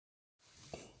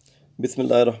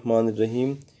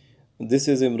Bismillahirrahmanirrahim. This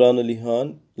is Imran Ali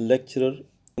Khan, lecturer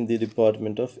in the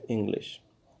Department of English.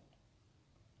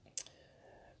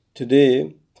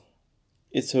 Today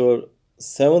it's our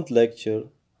seventh lecture,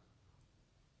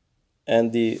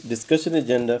 and the discussion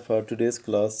agenda for today's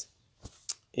class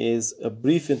is a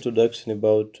brief introduction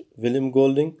about William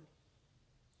Golding,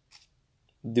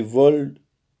 the world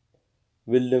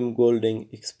William Golding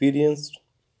experienced,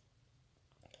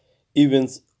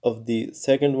 events of the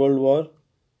Second World War,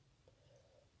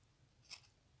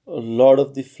 Lord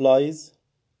of the Flies,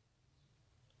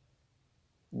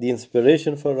 the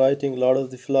inspiration for writing Lord of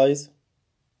the Flies,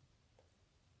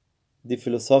 the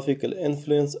philosophical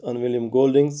influence on William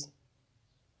Golding's,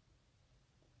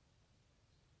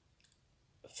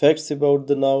 facts about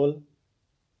the novel,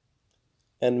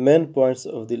 and main points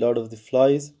of the Lord of the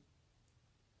Flies,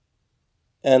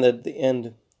 and at the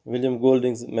end, William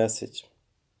Golding's message.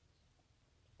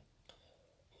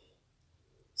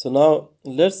 So now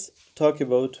let's talk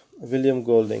about William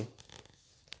Golding.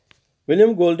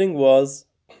 William Golding was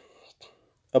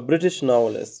a British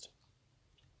novelist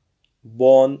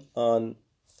born on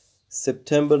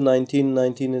September 19,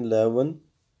 1911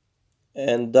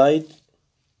 and died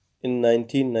in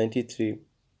 1993.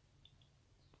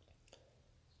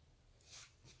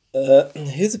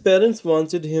 His parents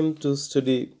wanted him to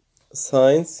study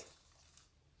science,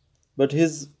 but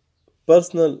his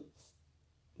personal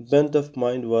bent of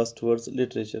mind was towards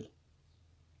literature.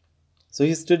 So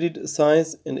he studied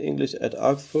science and English at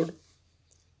Oxford,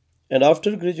 and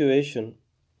after graduation,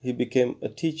 he became a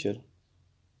teacher.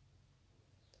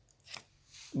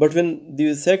 But when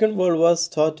the Second World War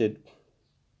started,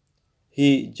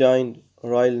 he joined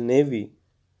Royal Navy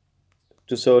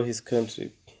to serve his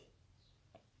country.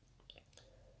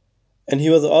 And he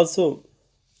was also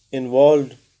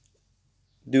involved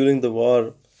during the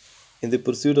war in the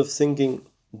pursuit of sinking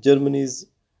Germany's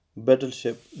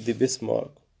battleship, the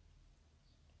Bismarck.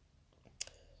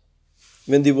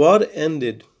 When the war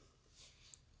ended,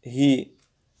 he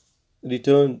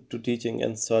returned to teaching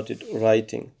and started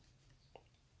writing.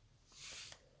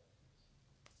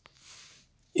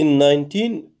 In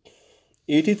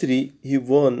 1983, he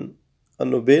won a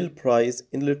Nobel Prize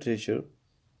in Literature,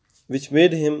 which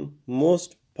made him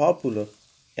most popular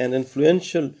and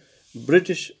influential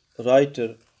British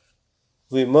writer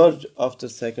who emerged after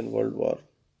Second World War.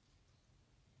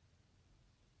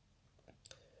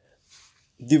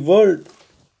 The world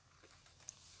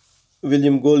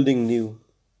William Golding knew.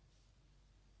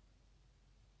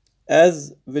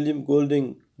 As William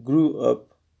Golding grew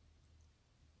up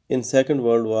in Second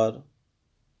World War,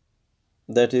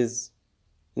 that is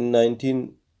in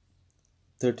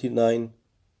 1939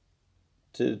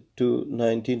 to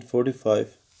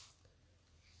 1945,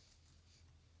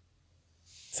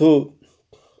 so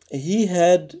he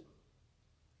had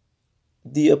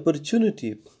the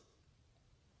opportunity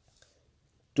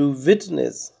to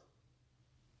witness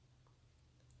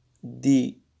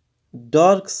the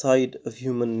dark side of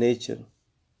human nature,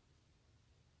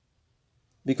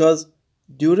 because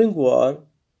during war,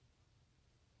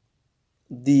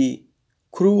 the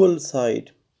cruel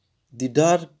side, the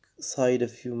dark side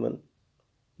of human,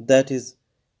 that is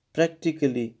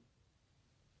practically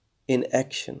in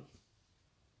action.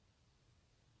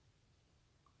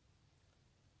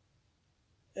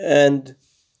 And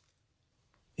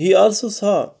he also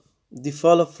saw the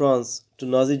fall of France to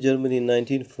Nazi Germany in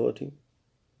 1940.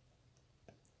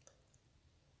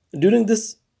 During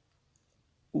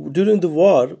the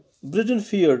war, Britain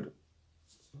feared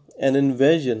an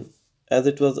invasion as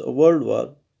it was a world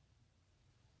war.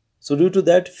 So due to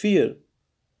that fear,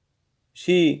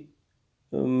 she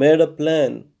made a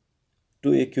plan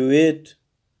to evacuate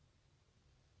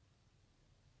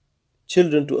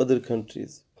children to other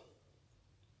countries.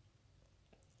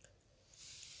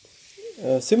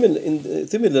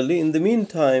 Similarly, in the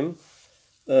meantime,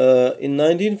 in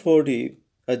 1940,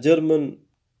 a German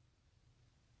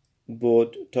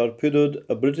boat torpedoed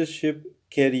a British ship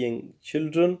carrying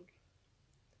children,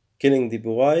 killing the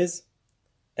boys,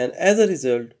 and as a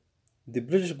result, the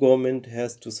British government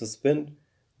has to suspend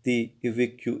the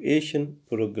evacuation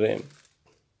program.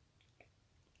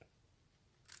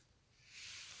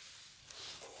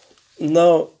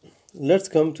 Now, let's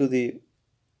come to the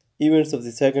events of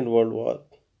the Second World War.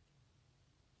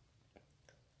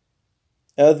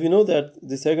 As we know that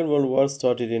the Second World War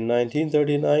started in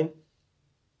 1939,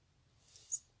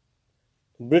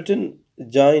 Britain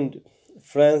joined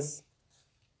France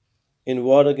in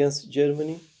war against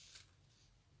Germany.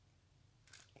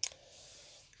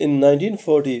 In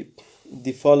 1940,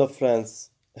 the fall of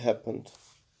France happened.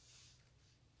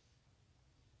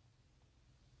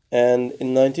 And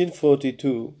in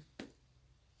 1942,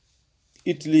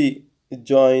 Italy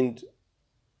joined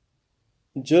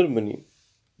Germany.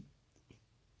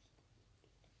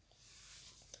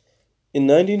 In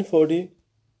 1940,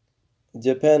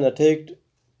 Japan attacked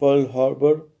Pearl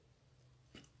Harbor.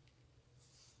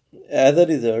 As a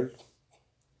result,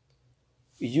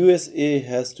 USA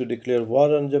has to declare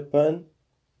war on Japan,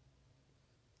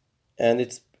 and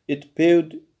it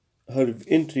paved her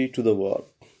entry to the war.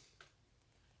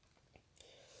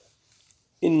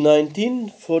 In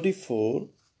 1944,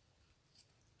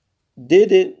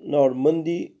 D-Day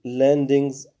Normandy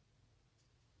landings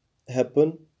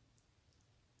happened.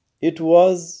 It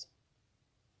was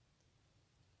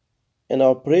an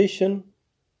operation.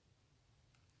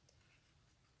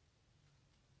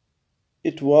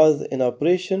 It was an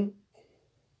operation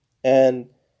and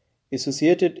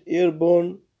associated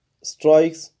airborne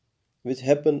strikes which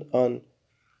happened on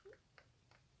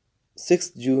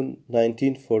 6th June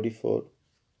 1944.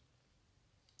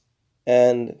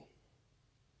 And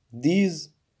these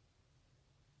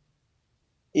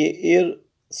air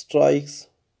strikes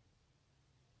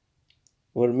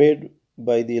were made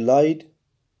by the Allied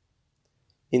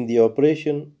in the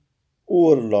Operation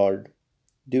Overlord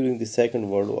during the Second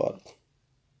World War.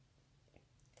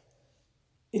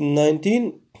 In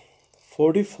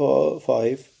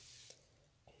 1945,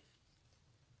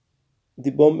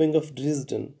 the bombing of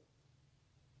Dresden.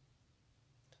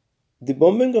 The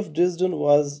bombing of Dresden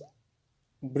was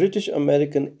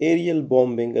British-American aerial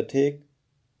bombing attack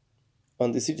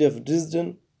on the city of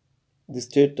Dresden, the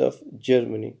state of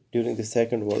Germany, during the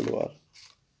Second World War.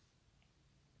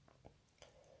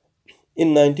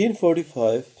 In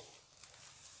 1945,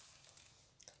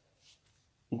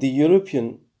 the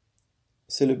Europeans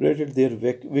celebrated their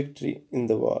victory in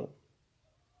the war.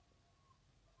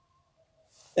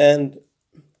 And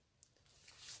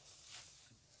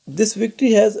this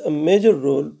victory has a major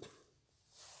role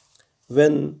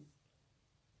when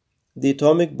the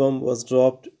atomic bomb was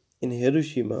dropped in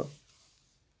Hiroshima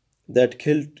that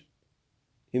killed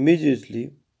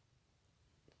immediately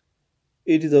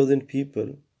 80,000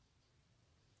 people,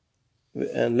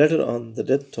 and later on the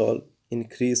death toll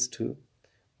increased to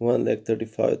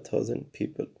 135,000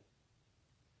 people.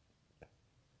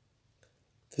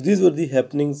 So these were the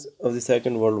happenings of the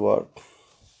Second World War.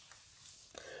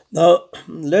 Now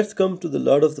let's come to the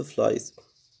Lord of the Flies.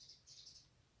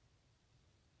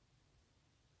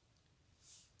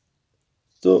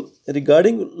 So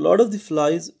regarding Lord of the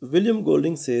Flies, William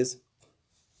Golding says,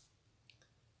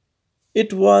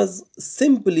 "It was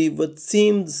simply what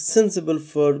seemed sensible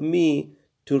for me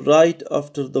to write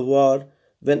after the war,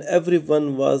 when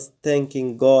everyone was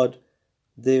thanking God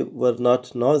they were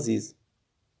not Nazis.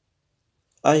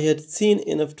 I had seen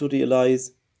enough to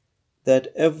realize that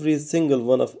every single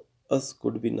one of us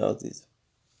could be Nazis."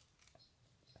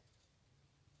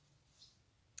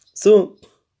 So,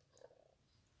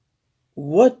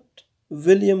 what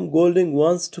William Golding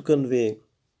wants to convey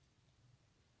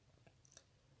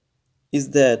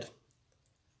is that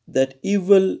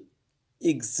evil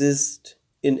exists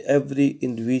in every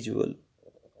individual.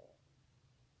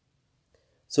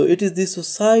 So it is the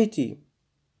society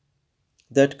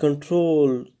that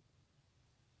controls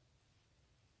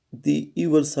the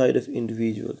evil side of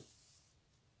individual.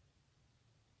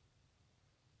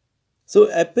 So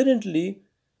apparently,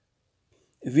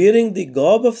 wearing the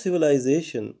garb of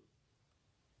civilization,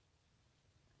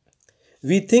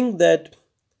 we think that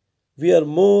we are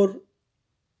more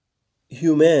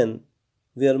humane,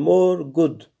 we are more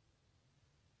good.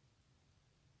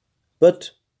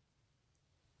 But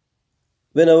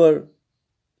when our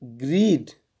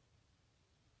greed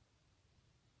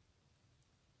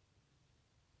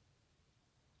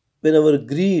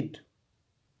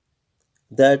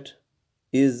that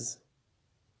is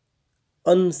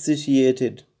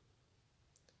unsatiated,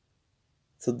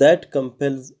 so that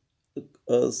compels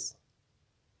us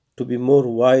to be more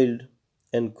wild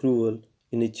and cruel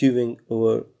in achieving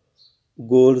our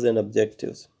goals and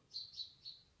objectives.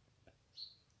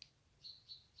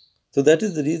 So that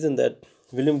is the reason that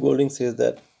William Golding says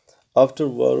that after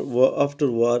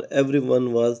war,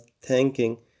 everyone was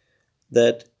thanking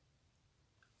that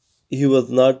he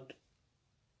was not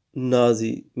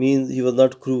Nazi, means he was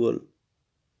not cruel.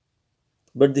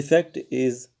 But the fact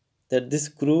is that this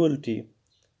cruelty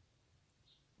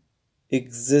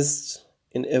exists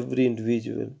in every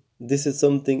individual. This is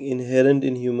something inherent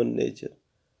in human nature.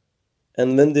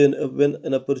 And when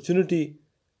an opportunity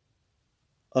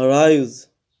arrives,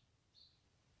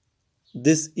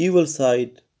 this evil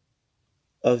side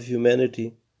of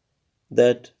humanity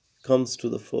that comes to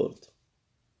the fore.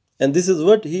 And this is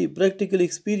what he practically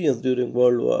experienced during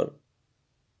World War.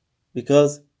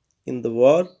 Because in the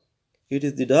war, it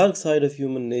is the dark side of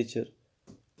human nature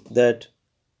that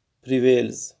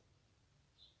prevails.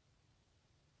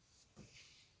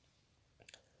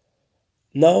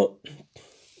 Now,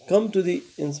 come to the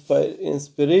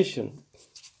inspiration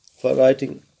for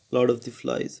writing Lord of the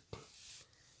Flies.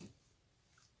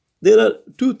 There are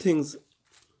two things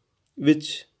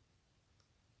which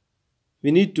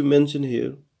we need to mention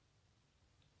here.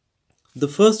 The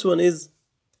first one is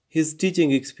his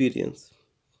teaching experience,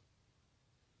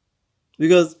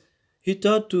 because he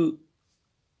taught to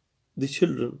the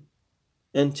children,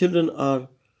 and children are,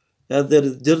 as there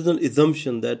is general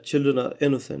assumption that children are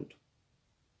innocent.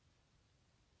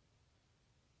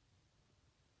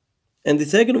 And the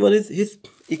second one is his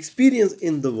experience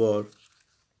in the war.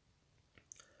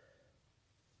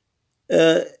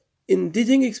 In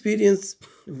teaching experience,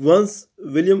 once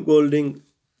William Golding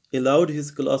allowed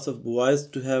his class of boys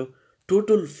to have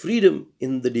total freedom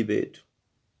in the debate.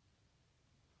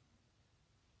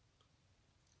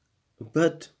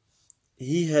 But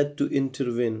he had to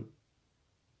intervene,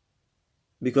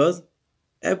 because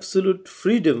absolute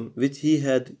freedom which he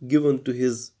had given to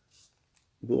his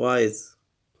boys,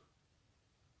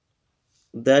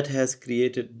 that has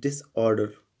created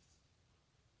disorder.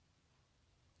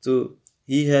 So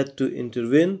he had to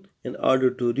intervene in order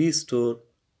to restore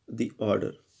the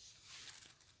order.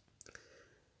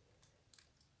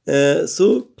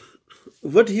 So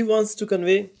what he wants to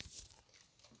convey?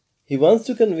 He wants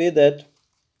to convey that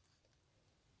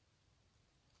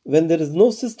when there is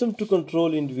no system to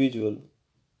control individual,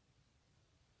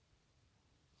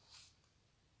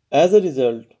 as a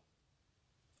result,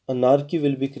 anarchy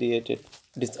will be created,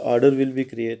 disorder will be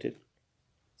created.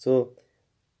 So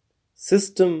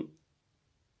system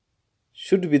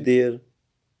should be there,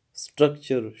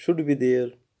 structure should be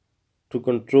there to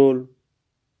control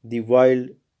the wild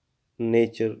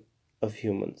nature of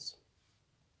humans.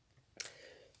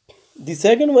 The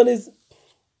second one is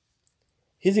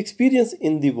his experience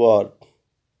in the war.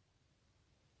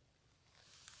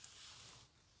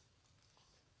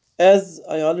 As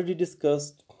I already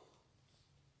discussed,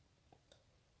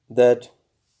 that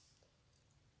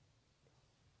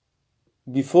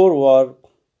before war,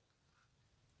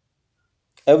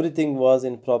 everything was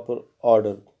in proper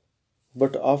order.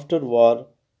 But after war,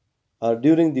 or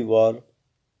during the war,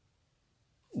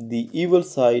 the evil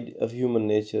side of human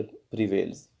nature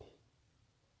prevails.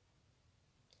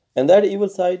 And that evil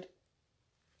side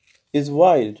is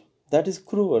wild, that is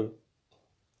cruel.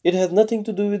 It has nothing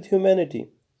to do with humanity.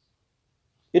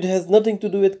 It has nothing to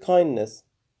do with kindness.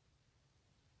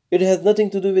 It has nothing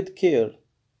to do with care.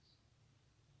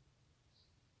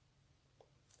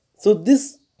 So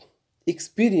this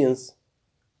experience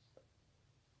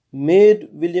made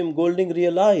William Golding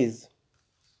realize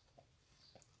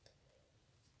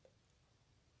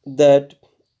that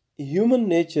human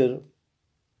nature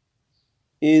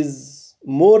is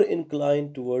more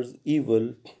inclined towards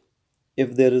evil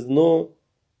if there is no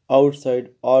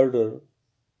outside order,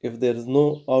 if there is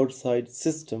no outside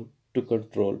system to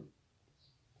control.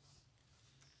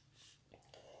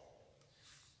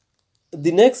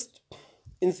 The next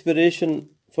inspiration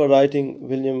for writing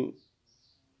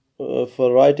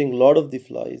Lord of the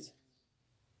Flies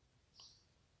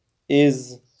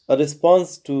is a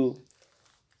response to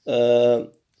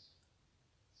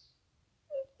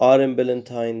R.M.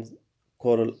 Ballantyne's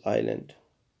Coral Island.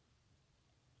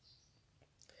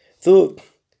 So,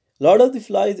 Lord of the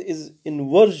Flies is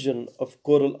inversion of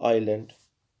Coral Island.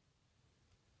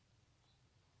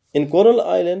 In Coral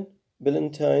Island,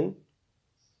 Ballantyne,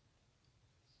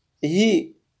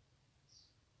 he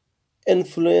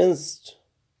influenced,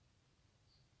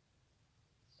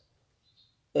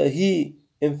 he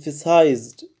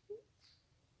emphasized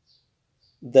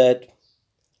that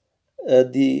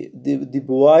the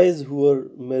boys who were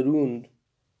marooned,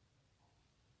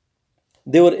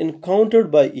 they were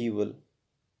encountered by evil.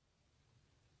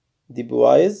 The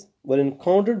boys were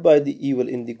encountered by the evil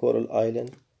in the Coral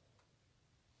Island,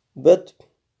 but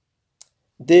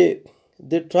they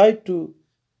tried to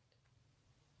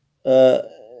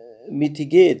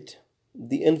mitigate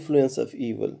the influence of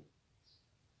evil.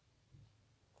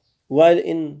 While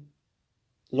in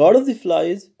Lord of the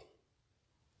Flies,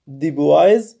 the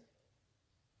boys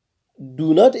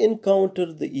do not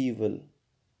encounter the evil.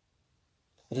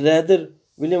 Rather,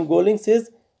 William Golding says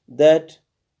that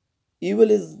evil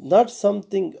is not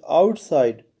something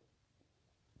outside.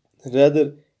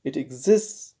 Rather, it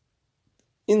exists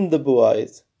in the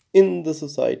boys, in the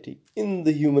society, in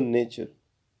the human nature.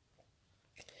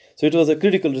 So it was a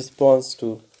critical response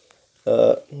to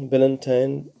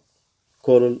Ballantyne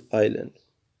coral island.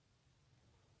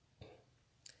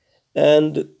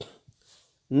 And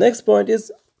next point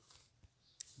is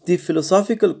the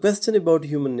philosophical question about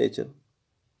human nature.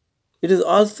 It is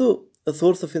also a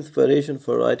source of inspiration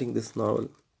for writing this novel.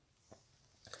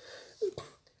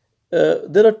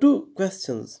 There are two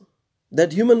questions: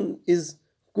 that human is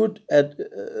good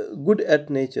at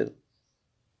nature,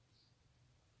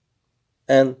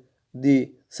 and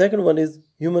the second one is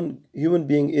human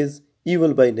being is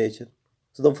evil by nature.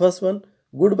 So the first one,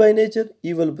 good by nature,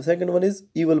 evil. The second one is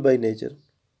evil by nature.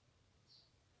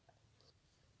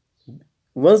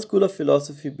 One school of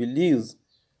philosophy believes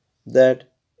that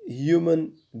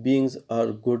human beings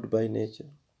are good by nature,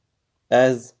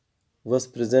 as was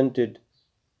presented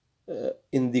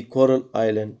in the Coral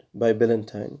Island by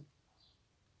Ballantyne.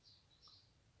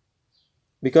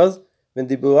 Because when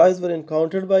the boys were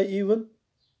encountered by evil,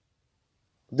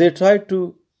 they tried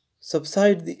to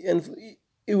subside the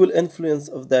evil influence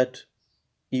of that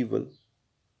evil.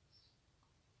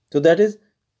 So that is,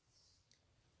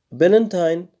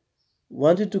 Ballantyne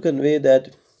wanted to convey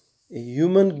that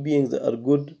human beings are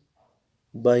good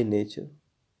by nature.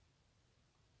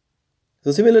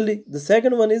 So similarly, the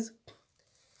second one is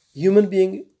human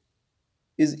being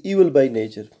is evil by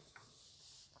nature,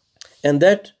 and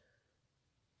that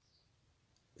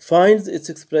finds its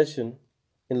expression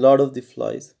in Lord of the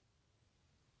Flies.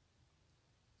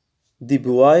 The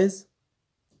boys,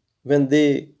 when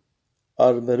they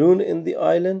are marooned in the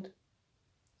island,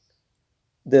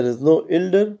 there is no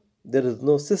elder, there is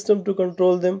no system to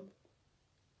control them.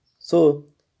 So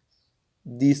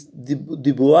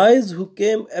the boys who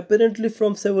came apparently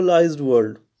from civilized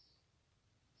world,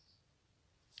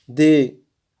 they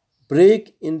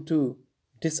break into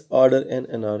disorder and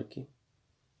anarchy.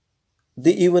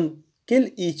 They even kill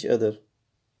each other.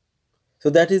 So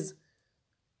that is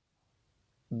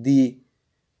the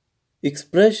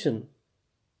expression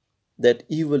that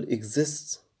evil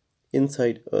exists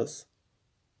inside us,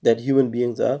 that human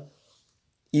beings are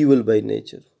evil by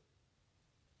nature.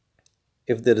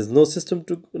 If there is no system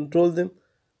to control them,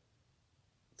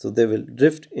 so they will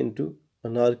drift into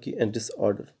anarchy and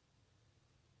disorder.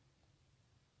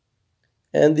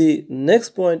 And the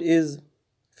next point is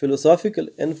philosophical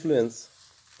influence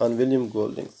on William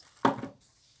Golding's.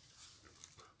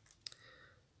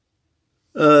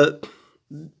 Uh,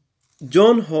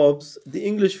 John Hobbes, the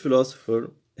English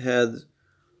philosopher, had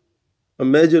a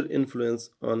major influence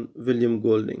on William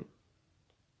Golding.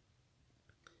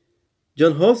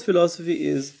 John Hobbes' philosophy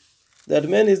is that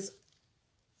man is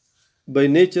by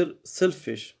nature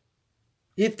selfish.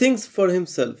 He thinks for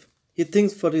himself, he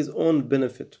thinks for his own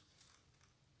benefit.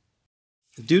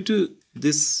 Due to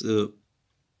this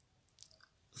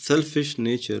selfish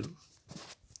nature,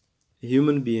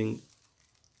 human being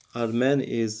or man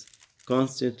is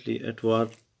constantly at war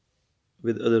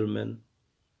with other men.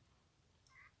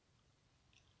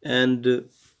 And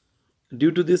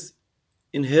due to this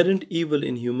inherent evil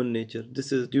in human nature,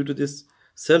 this is due to this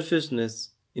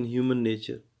selfishness in human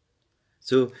nature.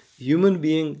 So human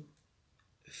being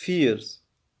fears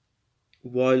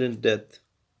violent death.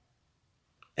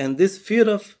 And this fear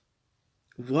of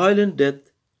violent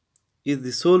death is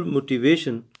the sole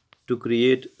motivation to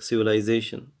create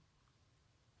civilization.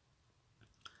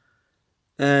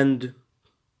 And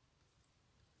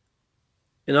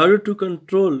in order to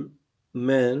control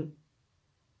man,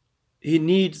 he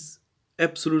needs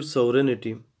absolute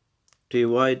sovereignty to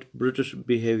avoid brutish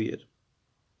behavior.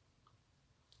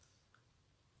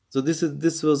 So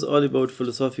this was all about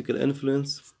philosophical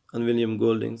influence on William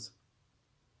Golding's.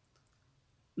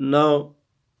 Now,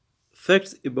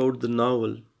 facts about the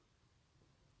novel.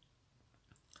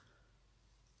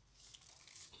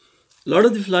 Lord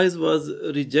of the Flies was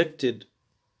rejected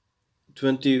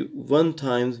 21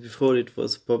 times before it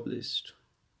was published.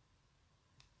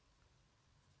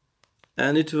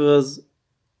 And it was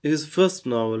his first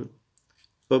novel,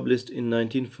 published in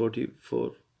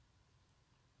 1944.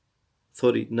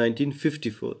 Sorry,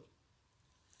 1954.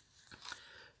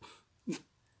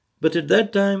 But at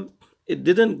that time, it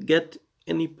didn't get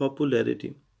any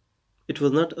popularity. It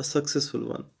was not a successful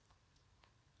one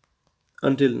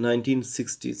until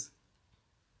 1960s.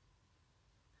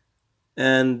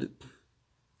 And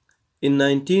in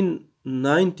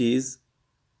 1990s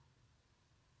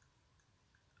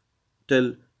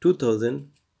till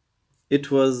 2000,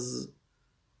 it was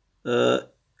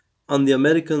on the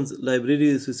American Library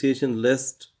Association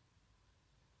list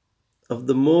of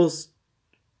the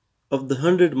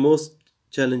 100 most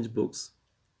challenged books.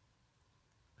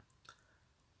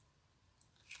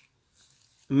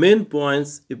 Main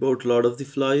points about Lord of the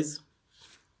Flies.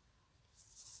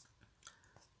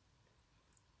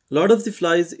 Lord of the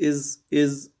Flies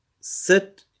is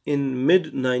set in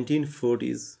mid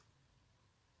 1940s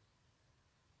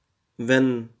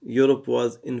when Europe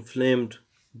was inflamed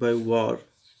by war.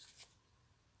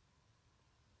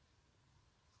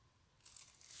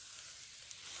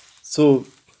 So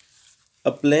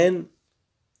a plane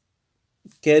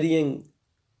carrying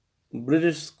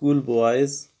British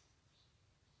schoolboys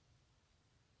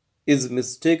is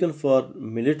mistaken for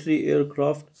military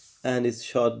aircraft and is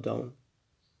shot down.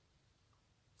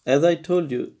 As I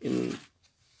told you in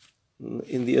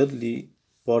the early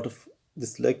part of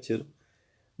this lecture,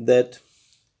 that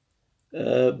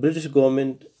British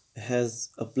government has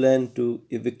a plan to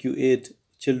evacuate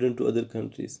children to other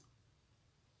countries,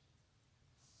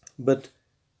 but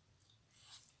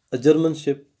a German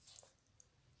ship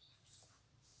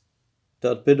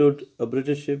torpedoed a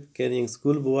British ship carrying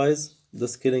schoolboys,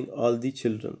 thus killing all the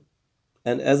children.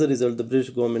 And as a result, the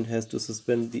British government has to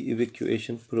suspend the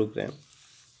evacuation program.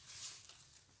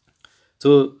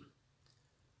 So,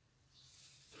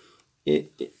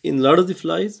 in Lord of the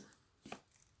Flies,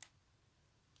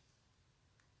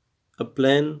 a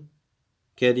plane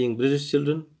carrying British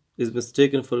children is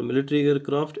mistaken for a military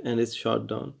aircraft and is shot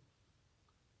down.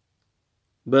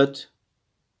 But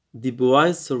the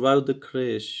boys survive the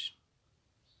crash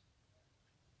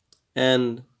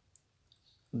and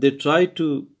they try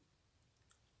to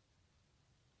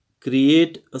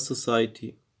create a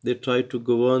society, they try to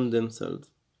govern themselves.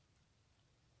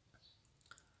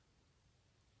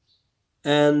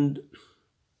 And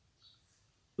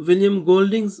William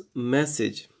Golding's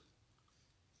message,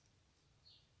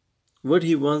 what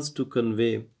he wants to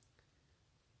convey,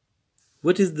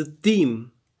 what is the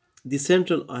theme, the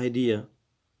central idea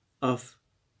of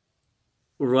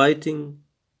writing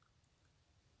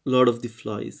Lord of the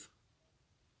Flies.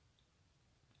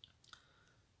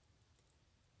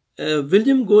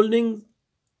 William Golding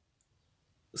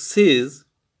says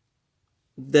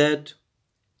that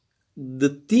the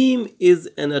theme is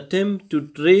an attempt to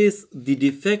trace the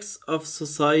defects of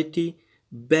society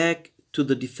back to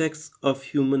the defects of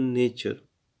human nature.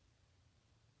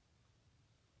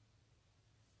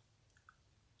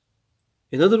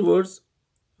 In other words,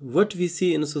 what we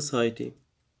see in society,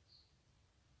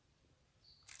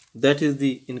 that is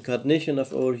the incarnation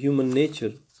of our human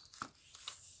nature,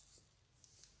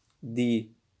 the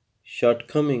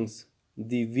shortcomings,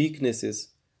 the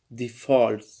weaknesses, the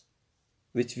faults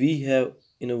which we have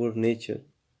in our nature.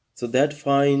 So that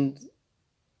finds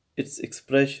its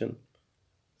expression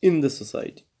in the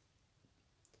society.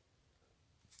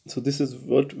 So this is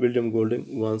what William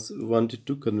Golding wanted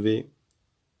to convey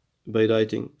by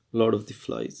writing Lord of the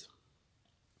Flies.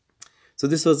 So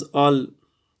this was all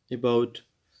about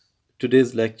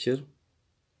today's lecture.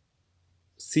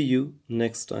 See you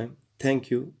next time.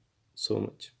 Thank you so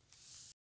much.